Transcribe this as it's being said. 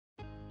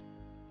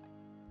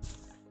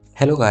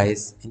Hello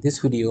guys, in this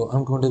video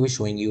I'm going to be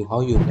showing you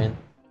how you can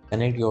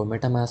connect your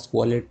Metamask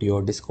wallet to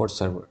your Discord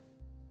server.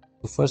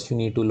 So first you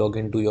need to log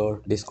into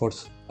your Discord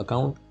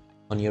account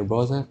on your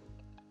browser,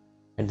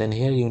 and then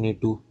here you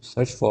need to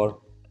search for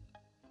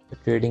the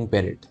trading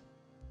parrot.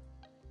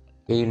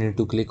 Here you need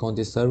to click on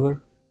this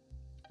server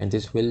and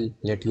this will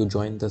let you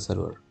join the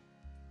server.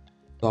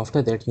 So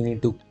after that you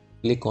need to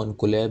click on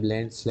collab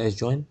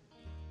land/join,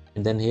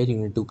 and then here you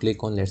need to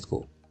click on let's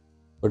go.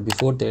 But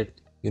before that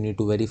you need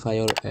to verify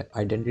your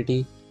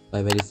identity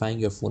by verifying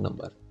your phone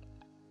number.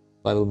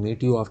 So I will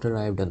meet you after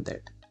I have done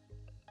that.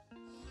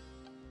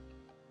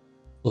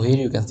 So here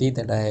you can see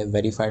that I have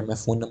verified my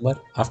phone number.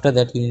 After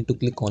that you need to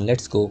click on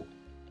let's go,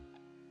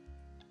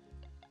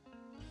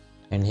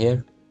 and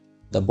here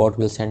the bot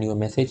will send you a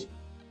message.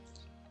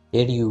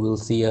 Here you will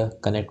see a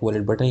connect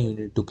wallet button. You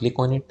need to click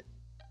on it,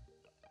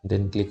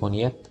 then click on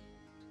yep.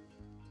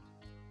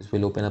 This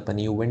will open up a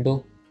new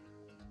window.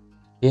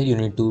 Here you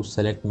need to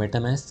select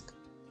Metamask,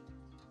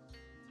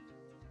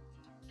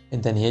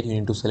 and then here you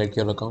need to select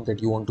your account that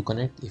you want to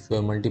connect. If you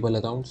have multiple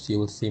accounts you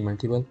will see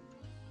multiple,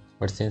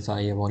 but since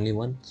I have only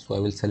one, so I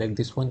will select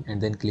this one and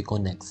then click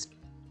on next.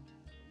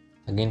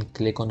 Again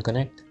click on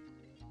connect.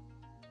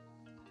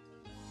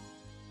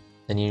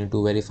 Then you need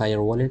to verify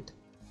your wallet.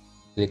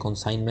 Click on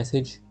sign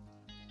message,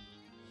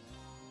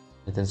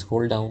 and then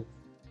scroll down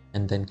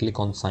and then click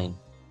on sign.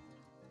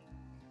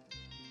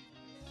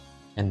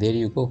 And there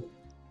you go.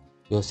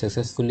 You have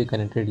successfully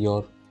connected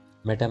your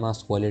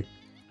Metamask wallet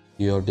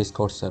to your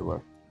Discord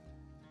server.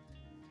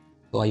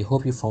 So I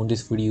hope you found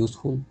this video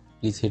useful.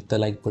 Please hit the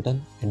like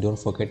button and don't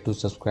forget to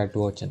subscribe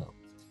to our channel.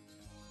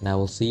 And I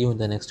will see you in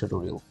the next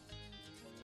tutorial.